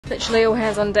Literally all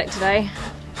hands on deck today.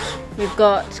 We've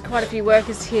got quite a few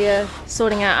workers here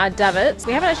sorting out our davits.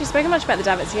 We haven't actually spoken much about the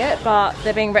davits yet, but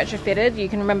they're being retrofitted. You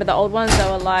can remember the old ones, they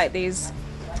were like these,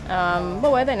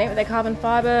 what were they, Nick? Were they carbon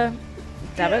fibre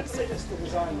davits? Yeah, the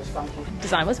design was funky.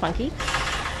 Design was funky.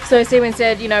 So Stephen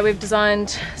said, you know, we've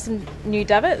designed some new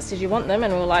davits, did you want them?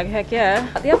 And we were like, heck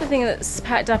yeah. The other thing that's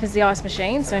packed up is the ice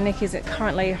machine. So Nick is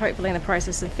currently, hopefully, in the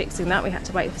process of fixing that. We had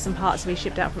to wait for some parts to be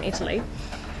shipped out from Italy.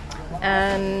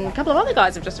 And a couple of other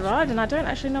guys have just arrived and I don't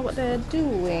actually know what they're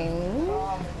doing.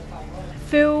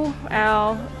 Phil,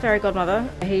 our fairy godmother,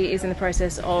 he is in the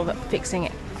process of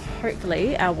fixing,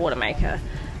 hopefully, our Watermaker.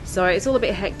 So it's all a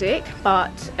bit hectic,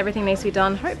 but everything needs to be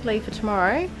done, hopefully, for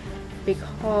tomorrow,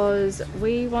 because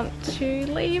we want to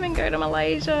leave and go to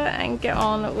Malaysia and get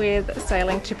on with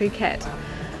sailing to Phuket.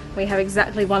 We have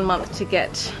exactly 1 month to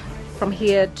get from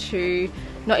here to,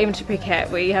 not even to Phuket,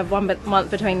 we have 1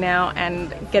 month between now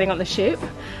and getting on the ship.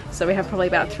 So we have probably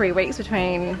about 3 weeks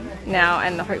between now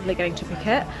and hopefully getting to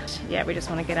Phuket. Yeah, we just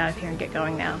want to get out of here and get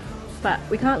going now. But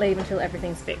we can't leave until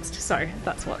everything's fixed, so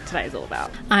that's what today is all about.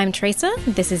 I'm Terysa,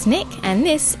 this is Nick, and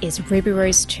this is Ruby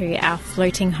Rose 2, our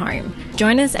floating home.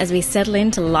 Join us as we settle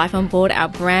into life on board our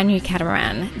brand new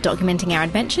catamaran, documenting our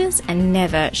adventures and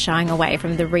never shying away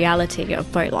from the reality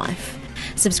of boat life.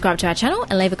 Subscribe to our channel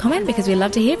and leave a comment because we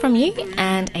love to hear from you,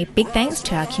 and a big thanks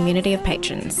to our community of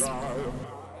patrons.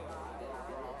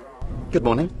 Good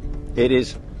morning. It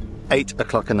is 8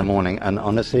 o'clock in the morning and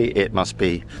honestly it must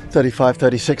be 35,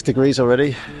 36 degrees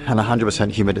already and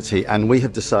 100% humidity, and we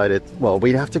have decided, well,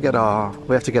 we have to get our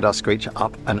screecher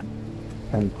up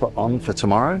and put on for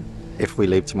tomorrow. If we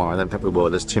leave tomorrow, I don't think we will.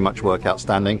 There's too much work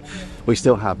outstanding. We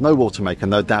still have no Watermaker,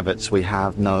 no davits, we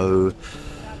have no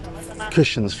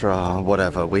cushions for our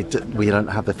whatever. We don't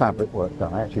have the fabric work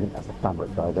done. I actually think that's the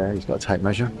fabric guy there. He's got a tape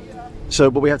measure. So,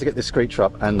 but we have to get this screecher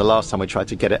up, and the last time we tried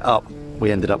to get it up,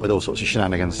 we ended up with all sorts of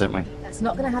shenanigans, didn't we? That's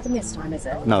not going to happen this time, is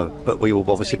it? No, but we will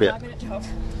obviously be. All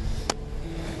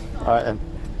right, then.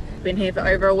 Been here for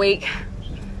over a week,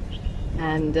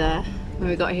 and when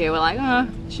we got here, we're like, oh,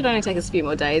 it should only take us a few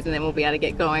more days, and then we'll be able to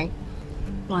get going.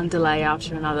 One delay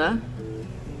after another,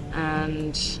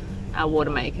 and our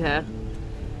Watermaker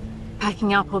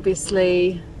packing up.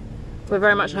 Obviously, we're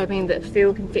very much hoping that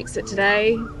Phil can fix it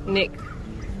today. Nick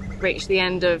reached the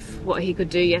end of what he could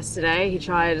do yesterday. He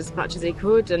tried as much as he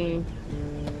could and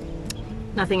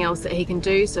nothing else that he can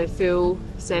do, so Phil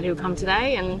said he'll come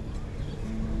today and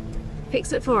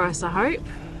fix it for us, I hope.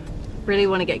 Really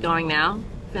want to get going now.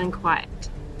 Feeling quite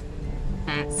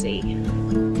antsy.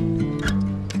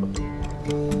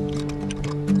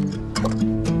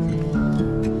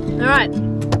 Alright,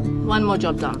 one more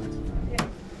job done.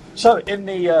 So in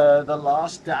the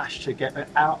last dash to get it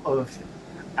out of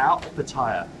the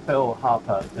tyre, Phil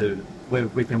Harper, who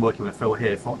we've been working with Phil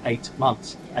here for 8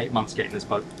 months getting this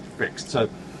boat fixed. So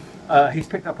he's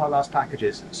picked up our last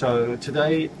packages. So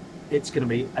today it's going to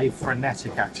be a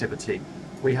frenetic activity.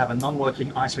 We have a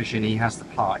non-working ice machine, he has the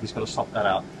part, he's got to swap that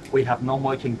out. We have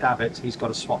non-working davits, he's got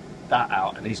to swap that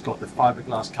out, and he's got the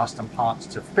fiberglass custom parts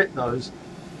to fit those.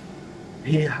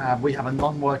 We have a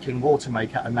non-working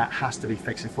Watermaker, and that has to be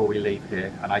fixed before we leave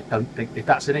here. And I don't think, if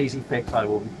that's an easy fix, I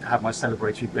will have my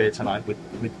celebratory beer tonight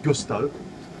with gusto.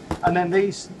 And then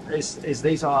these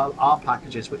are our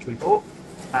packages which we bought,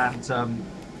 and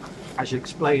I should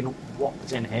explain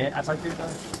what's in here as I do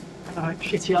the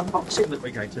shitty unboxing that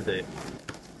we're going to do.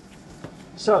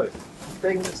 So,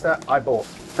 things that I bought: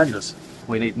 fenders.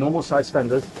 We need normal size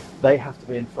fenders. They have to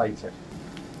be inflated.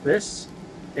 This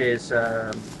is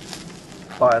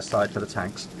fire side for the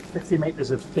tanks. 50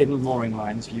 meters of thin mooring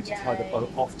lines for you to tie the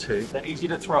boat off to. They're easy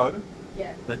to throw,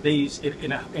 but these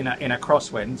in a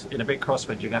crosswind, in a big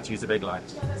crosswind, you're going to have to use the big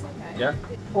lines. Yeah.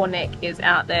 Poor Nick is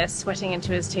out there sweating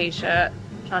into his t-shirt,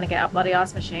 trying to get our bloody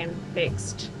ice machine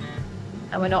fixed,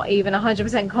 and we're not even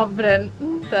 100% confident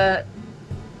that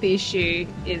the issue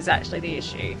is actually the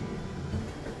issue.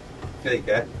 There you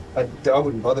go. I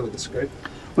wouldn't bother with the screw.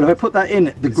 Well, if I put that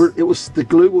in, the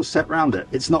glue will set round it.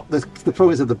 It's not the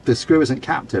problem is that the screw isn't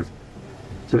captive,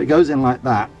 so if it goes in like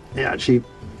that, it actually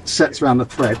sets around the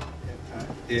thread.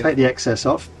 Yeah. Take the excess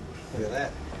off. Look at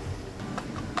that.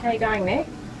 How you going, Nick?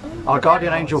 Our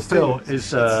guardian angel Phil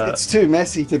is. It's too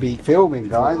messy to be filming,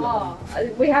 guys. Oh,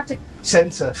 we have to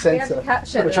Censor. We have to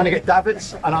capture. We're trying to get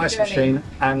davits, an ice machine,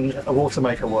 and a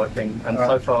Watermaker working, and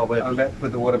so far we're. I'll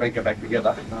put the Watermaker back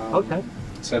together. Okay.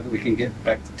 So that we can get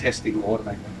back to testing the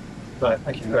Watermaker. Right.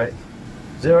 Thank you. Great.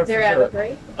 0 out of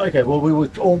 3. Okay. Well, we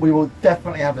will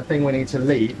definitely have the thing we need to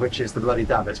leave, which is the bloody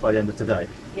davits by the end of today.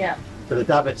 Yeah. So the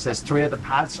davits, there's 3 of the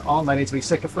pads on. They need to be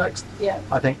Sikaflexed. Yeah.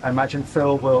 I imagine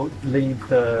Phil will leave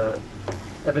the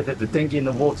everything, the dinghy in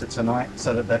the water tonight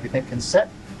so that everything can set.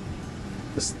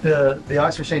 The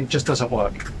ice machine just doesn't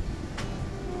work.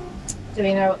 Do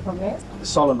we know what the problem is? The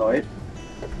solenoid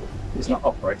is not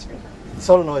operating. The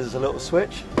solenoid is a little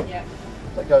switch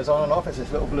that goes on and off. It's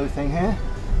this little blue thing here.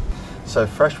 So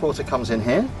fresh water comes in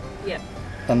here. Yep.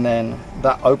 And then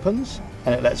that opens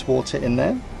and it lets water in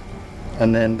there.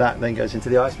 And then that then goes into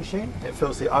the ice machine. It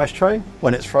fills the ice tray.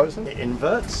 When it's frozen, it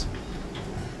inverts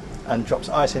and drops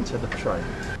ice into the tray.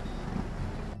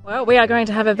 Well, we are going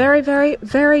to have a very, very,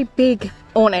 very big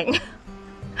awning.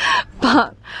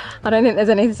 But I don't think there's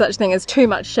any such thing as too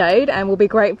much shade, and we'll be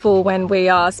grateful when we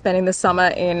are spending the summer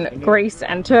in Greece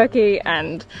and Turkey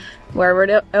and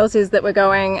wherever else is that we're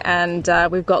going, and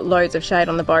we've got loads of shade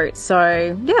on the boat.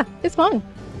 So yeah, it's fun.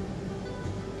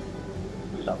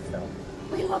 We love Phil.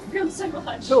 We love Phil so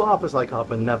much. Phil Harper's like our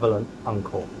benevolent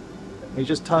uncle. He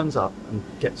just turns up and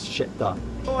gets shit done.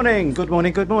 Morning, good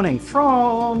morning, good morning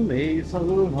from the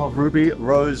saloon of Ruby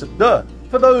Rose Deux.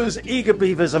 For those eager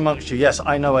beavers amongst you, yes,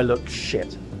 I know I look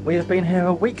shit. We have been here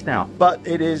a week now, but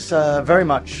it is very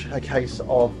much a case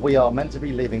of we are meant to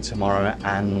be leaving tomorrow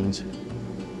and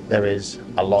there is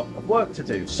a lot of work to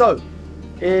do. So,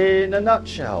 in a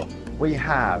nutshell, we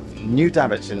have new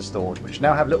davits installed, which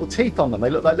now have little teeth on them. They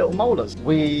look like little molars.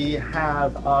 We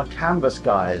have our canvas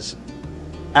guys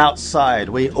outside.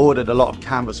 We ordered a lot of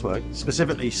canvas work,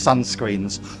 specifically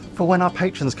sunscreens, for when our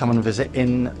patrons come and visit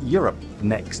in Europe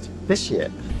this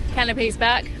year. Canopy's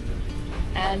back,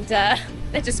 and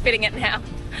they're just fitting it now.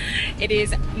 It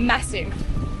is massive.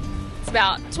 It's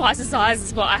about twice the size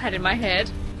as what I had in my head.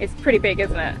 It's pretty big,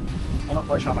 isn't it? I'm not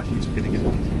quite sure how much it's fitting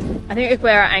in. I think if we're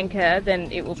at anchor,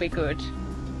 then it will be good.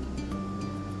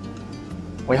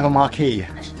 We have a marquee.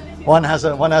 One has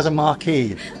a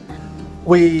marquee.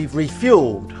 We've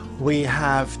refueled. We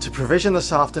have to provision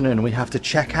this afternoon. We have to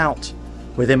check out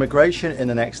with immigration in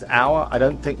the next hour. I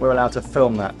don't think we're allowed to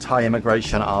film that. Thai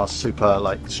immigration are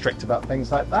super strict about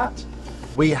things like that.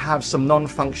 We have some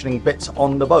non-functioning bits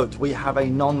on the boat. We have a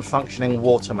non-functioning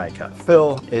Watermaker.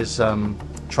 Phil is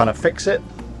trying to fix it.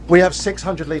 We have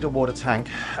 600-litre water tank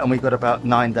and we've got about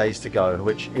 9 days to go,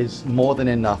 which is more than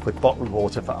enough with bottled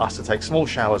water for us to take small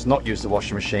showers, not use the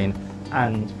washing machine,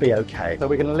 and be okay. So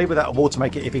we're going to leave without a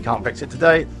Watermaker if he can't fix it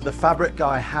today. The fabric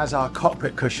guy has our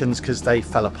cockpit cushions because they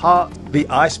fell apart. The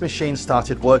ice machine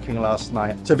started working last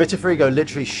night. So Vitafrigo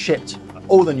literally shipped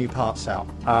all the new parts out.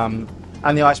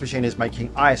 And the ice machine is making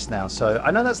ice now. So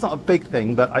I know that's not a big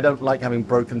thing, but I don't like having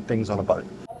broken things on a boat.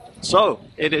 So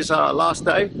it is our last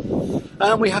day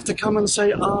and we have to come and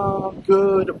say our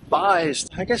goodbyes.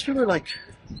 I guess we were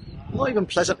not even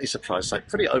pleasantly surprised,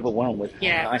 pretty overwhelmed with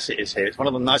how nice it is here. It's one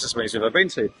of the nicest places we've ever been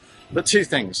to. But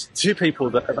two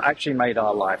people that have actually made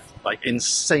our life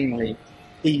insanely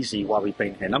easy while we've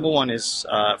been here. Number one is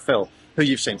Phil, who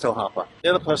you've seen, Phil Harper. The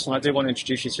other person I do want to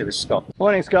introduce you to is Scott.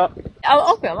 Morning, Scott.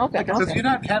 I'll film. Because you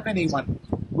don't have anyone.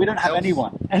 We don't have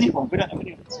anyone. We don't have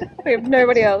anyone. We have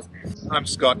nobody else. I'm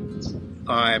Scott.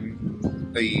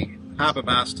 I'm the harbour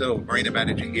master or marina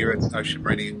manager here at Ocean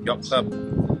Marina Yacht Club.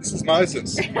 This is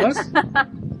Moses. Moses?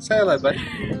 Say hello,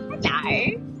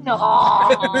 mate. No.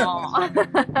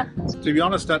 To be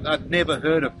honest, I'd never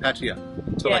heard of Pattaya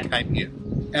until I came here.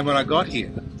 And when I got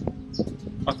here,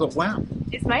 I thought, wow.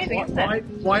 It's amazing, isn't it?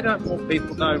 Why don't more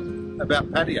people know about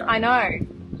Pattaya? I know.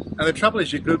 And the trouble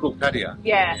is you Google Pattaya.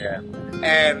 Yeah.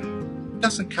 And it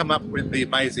doesn't come up with the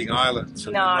amazing islands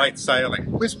and great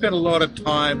sailing. We've spent a lot of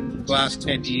time the last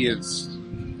 10 years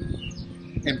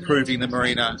improving the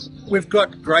marina. We've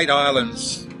got great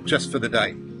islands just for the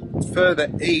day.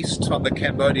 Further east on the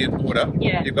Cambodian border,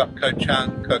 you've got Koh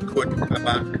Chang, Koh Kut,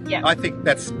 Amak. Yeah. I think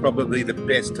that's probably the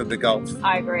best of the Gulf.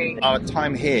 I agree. Our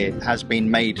time here has been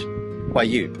made by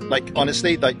you.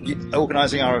 Honestly,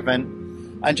 organising our event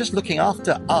and just looking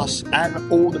after us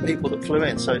and all the people that flew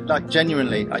in. So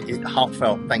genuinely,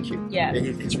 heartfelt thank you. Yeah.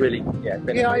 It's really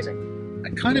been amazing. I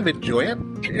kind of enjoy it.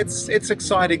 It's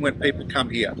exciting when people come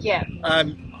here. Yeah.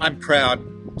 I'm proud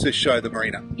to show the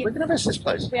marina. We're going to miss this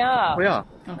place. We are. We are.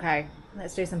 Okay,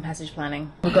 let's do some passage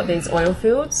planning. We've got these oil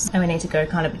fields and we need to go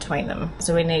kind of between them.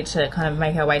 So we need to kind of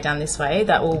make our way down this way.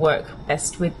 That will work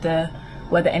best with the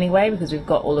weather anyway, because we've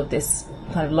got all of this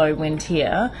kind of low wind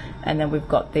here and then we've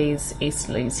got these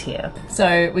easterlies here.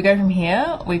 So we go from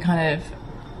here, we kind of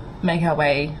make our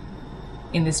way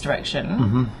in this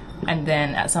direction, and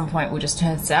then at some point we'll just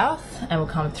turn south and we'll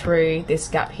come through this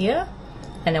gap here.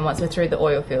 And then once we're through the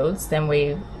oil fields, then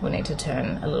we will need to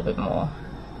turn a little bit more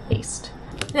east.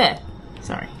 There.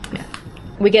 Sorry. Yeah.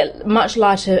 we get much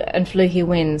lighter and fluky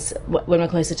winds when we're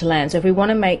closer to land. So if we want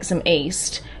to make some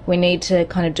east, we need to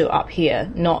kind of do it up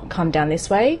here, not come down this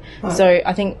way. Right. So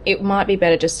I think it might be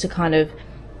better just to kind of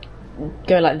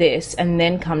go like this and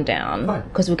then come down,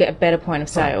 because we'll get a better point of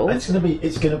sail. It's going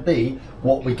to be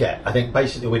what we get. I think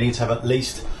basically we need to have at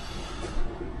least,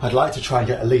 I'd like to try and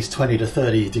get at least 20 to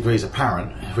 30 degrees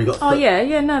apparent. If we got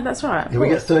no, that's right. If we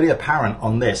get 30 apparent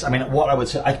on this, I mean, what I would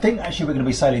say, I think actually we're going to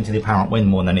be sailing to the apparent wind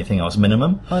more than anything else,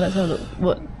 minimum. Oh, that's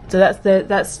so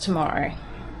that's tomorrow.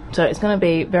 So it's going to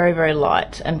be very, very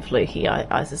light and fluky,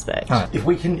 I suspect. Right. If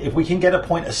we can get a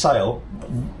point of sail,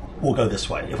 we'll go this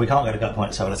way. If we can't get a point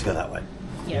of sail, let's go that way.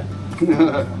 Yeah.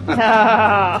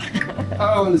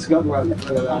 Oh, it's got one.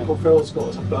 Uncle Phil's got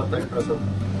us a birthday present.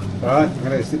 Alright, I'm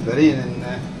going to stick that in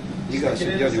and you guys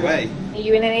should go your way. Are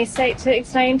you in any state to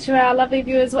explain to our lovely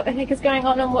viewers what the heck is going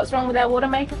on and what's wrong with our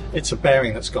Watermaker? It's a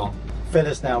bearing that's gone. Phil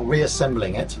is now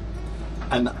reassembling it,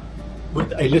 and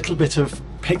with a little bit of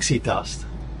pixie dust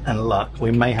and luck,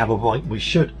 we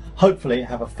should hopefully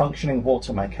have a functioning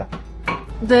Watermaker.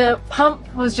 The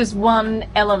pump was just one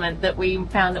element that we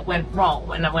found that went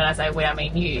wrong. And when I say we, I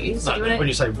mean you. So when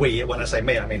you say we, when I say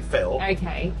me, I mean Phil.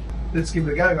 Okay. Let's give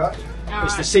it a go, right?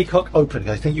 It's the Seacock open.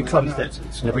 I think you closed it.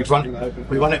 And we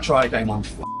run it dry again on.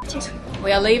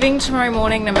 We are leaving tomorrow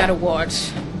morning no matter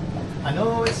what. I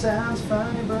know it sounds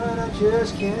funny, but I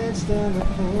just can't stand the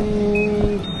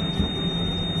pain.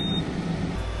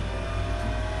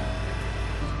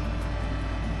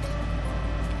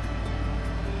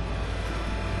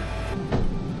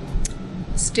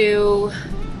 Still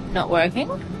not working.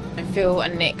 Phil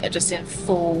and Nick are just in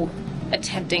full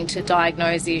attempting to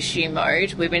diagnose the issue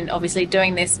mode. We've been obviously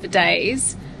doing this for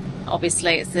days.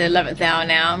 Obviously it's the 11th hour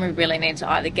now and we really need to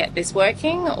either get this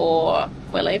working or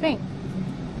we're leaving.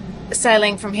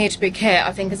 Sailing from here to Phuket,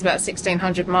 I think is about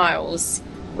 1,600 miles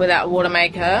without a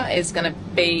Watermaker is going to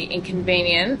be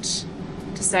inconvenient,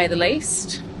 to say the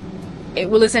least. It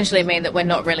will essentially mean that we're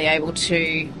not really able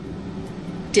to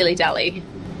dilly-dally.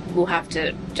 We'll have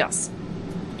to just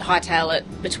hightail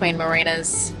it between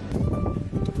marinas.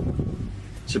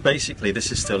 So basically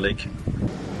this is still leaking.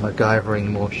 MacGyvering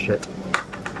more shit.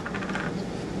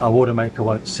 Our Watermaker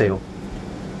won't seal.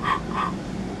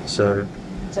 So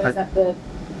is that the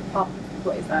pump?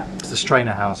 What is that? It's the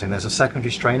strainer housing. There's a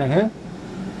secondary strainer here.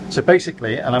 So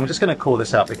basically, and I'm just going to call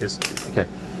this out because, okay,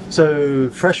 so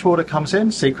freshwater comes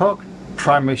in, Seacock,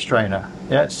 primary strainer,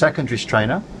 yeah, secondary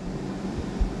strainer,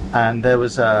 and there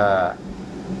was an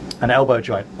elbow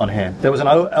joint on here. There was an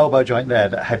elbow joint there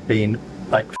that had been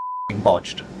like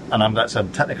bodged, and that's a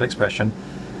technical expression.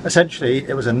 Essentially,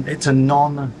 it's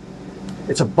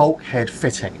a bulkhead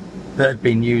fitting that had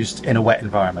been used in a wet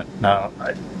environment. Now,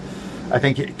 I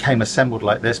think it came assembled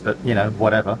like this, but you know,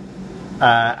 whatever.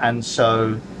 And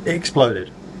so it exploded,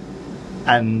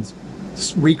 and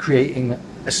recreating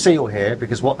a seal here,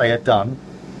 because what they had done,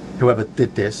 whoever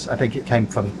did this, I think it came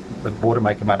from the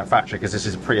Watermaker manufacturer, because this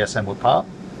is a pre-assembled part.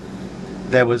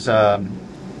 There was a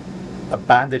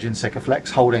bandage in Sikaflex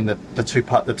holding the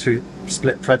two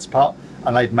split threads part,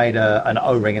 and they'd made an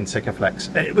O-ring in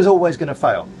Sikaflex. It was always going to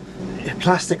fail.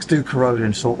 Plastics do corrode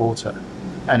in salt water,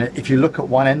 and if you look at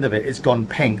one end of it, it's gone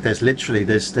pink. There's literally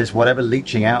there's whatever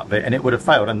leaching out of it, and it would have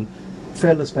failed. And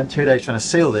Phil has spent 2 days trying to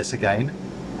seal this again,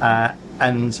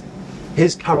 and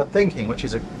his current thinking, which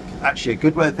is actually a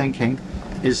good way of thinking,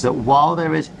 is that while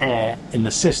there is air in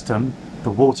the system, the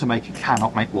Watermaker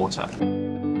cannot make water.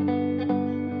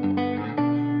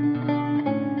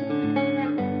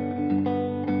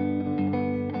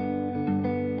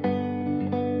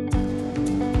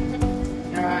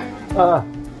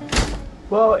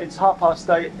 Well, it's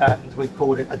 8:30 and we've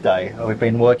called it a day. We've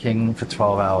been working for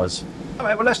 12 hours. All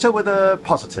right, well, let's deal with the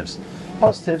positives.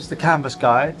 Positives, the canvas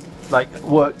guy,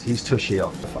 worked his tushy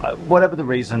off. Whatever the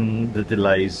reason, the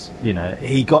delays, you know,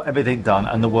 he got everything done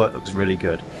and the work looks really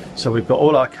good. So we've got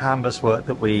all our canvas work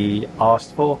that we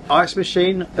asked for. Ice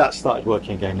machine, that started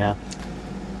working again now.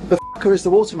 The f***er is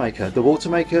the Watermaker. The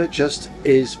Watermaker just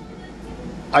is,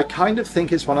 I kind of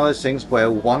think it's one of those things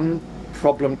where one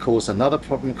problem caused another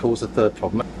problem caused a third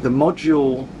problem. The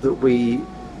module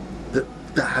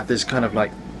that had this kind of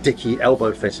like dicky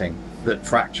elbow fitting that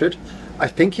fractured, I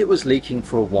think it was leaking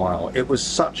for a while. It was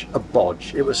such a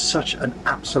bodge. It was such an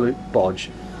absolute bodge.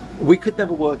 We could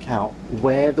never work out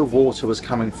where the water was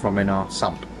coming from in our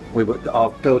sump.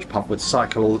 Our bilge pump would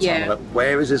cycle all the time. Like,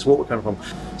 where is this water coming from?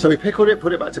 So we pickled it,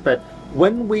 put it back to bed.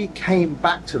 When we came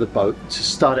back to the boat to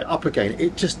start it up again,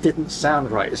 it just didn't sound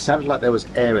right. It sounded like there was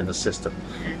air in the system.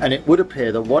 And it would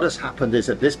appear that what has happened is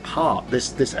that this part,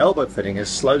 this elbow fitting, has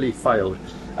slowly failed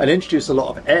and introduced a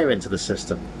lot of air into the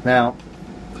system. Now,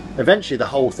 Eventually the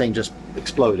whole thing just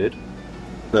exploded.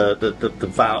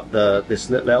 This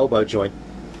little elbow joint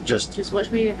just watch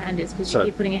where your hand is, because you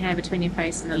keep putting your hand between your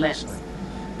face and the lens.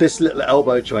 This little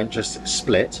elbow joint just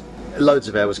split. Loads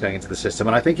of air was going into the system,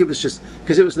 and I think it was just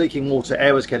because it was leaking water,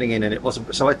 air was getting in and it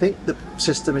wasn't. So I think the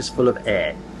system is full of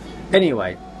air.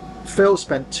 Anyway, Phil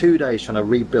spent 2 days trying to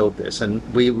rebuild this, and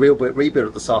we rebuilt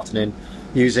it this afternoon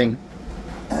using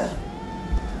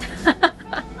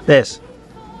this.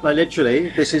 Like literally,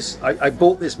 this is, I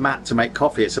bought this mat to make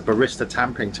coffee. It's a barista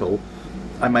tampering tool.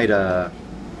 I made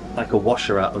like a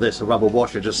washer out of this, a rubber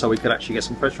washer, just so we could actually get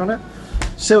some pressure on it.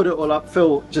 Sealed it all up.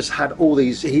 Phil just had all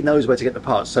these, he knows where to get the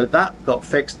parts. So that got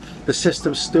fixed. The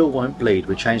system still won't bleed.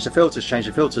 We changed the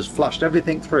filters, flushed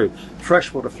everything through.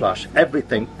 Freshwater flush,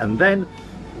 everything. And then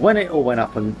when it all went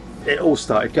up and it all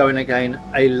started going again,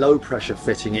 a low pressure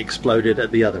fitting exploded at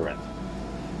the other end.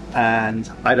 And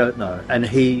I don't know. And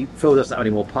Phil doesn't have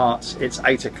any more parts. It's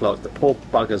 8 o'clock. The poor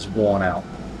bugger's worn out.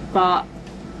 But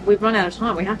we've run out of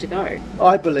time. We have to go.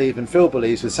 I believe, and Phil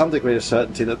believes with some degree of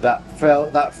certainty, that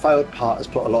failed part has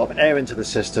put a lot of air into the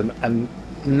system. And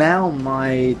now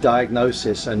my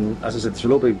diagnosis, and as I said, this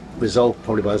will all be resolved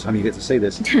probably by the time you get to see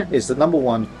this, is that number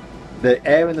one, the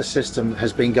air in the system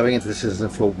has been going into the system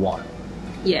for a while.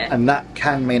 Yeah. And that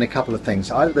can mean a couple of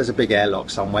things. Either there's a big airlock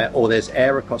somewhere, or there's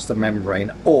air across the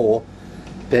membrane, or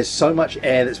there's so much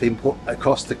air that's been put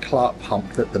across the Clark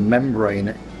pump that the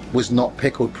membrane was not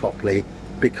pickled properly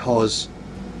because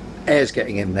air's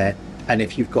getting in there. And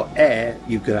if you've got air,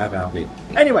 you could have algae.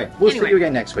 Anyway, we'll see you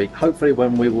again next week. Hopefully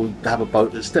when we will have a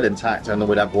boat that's still intact and then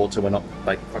we'll have water, we're not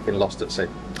like fucking lost at sea.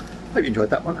 Hope you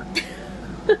enjoyed that one.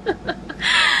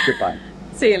 Goodbye.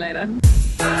 See you later.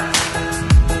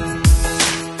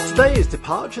 Today is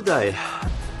departure day.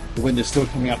 The wind is still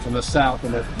coming up from the south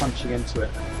and they're punching into it.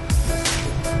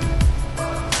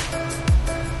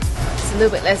 It's a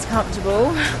little bit less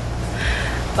comfortable,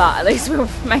 but at least we're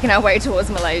making our way towards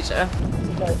Malaysia.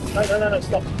 No,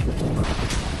 stop.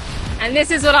 And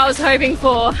this is what I was hoping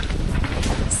for,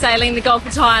 sailing the Gulf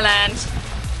of Thailand.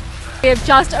 We have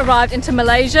just arrived into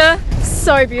Malaysia.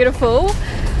 So beautiful.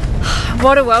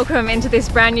 What a welcome into this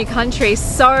brand new country.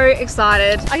 So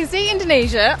excited. I can see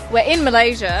Indonesia, we're in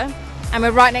Malaysia, and we're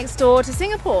right next door to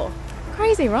Singapore.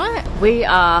 Crazy, right? We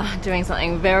are doing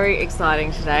something very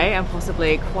exciting today and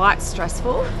possibly quite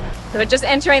stressful. So we're just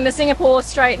entering the Singapore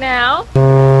Strait now.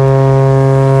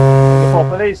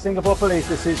 Singapore Police,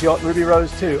 this is yacht Ruby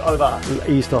Rose 2, over.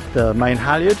 Eased off the main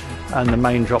halyard and the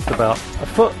main dropped about a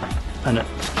foot and it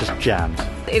just jammed.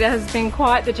 It has been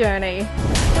quite the journey.